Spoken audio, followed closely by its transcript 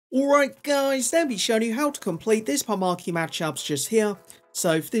Alright guys, let me show you how to complete this part Marquee Matchups just here.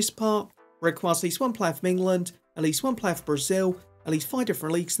 So for this part, requires at least one player from England, at least one player from Brazil, at least 5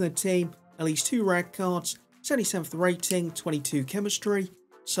 different leagues in the team, at least 2 red cards, 77th rating, 22 chemistry.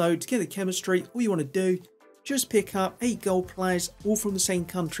 So to get the chemistry, all you want to do, just pick up 8 gold players all from the same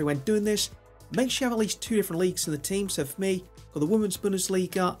country. When doing this, make sure you have at least 2 different leagues in the team. So for me, got the Women's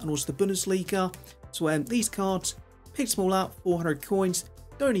Bundesliga and also the Bundesliga. So these cards, pick them all up, 400 coins.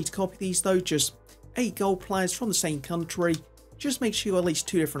 Don't need to copy these though, just 8 gold players from the same country. Just make sure you have at least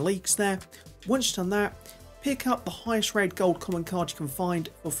 2 different leagues there. Once you've done that, pick up the highest rated gold common card you can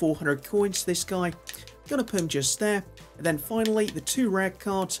find for 400 coins. This guy, gonna put him just there. And then finally, the 2 rare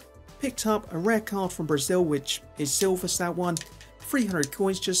cards. Picked up a rare card from Brazil, which is silver, so that one, 300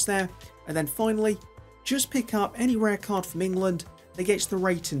 coins just there. And then finally, just pick up any rare card from England that gets the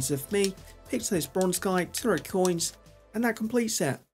ratings of me. Picked up this bronze guy, 200 coins, and that completes it.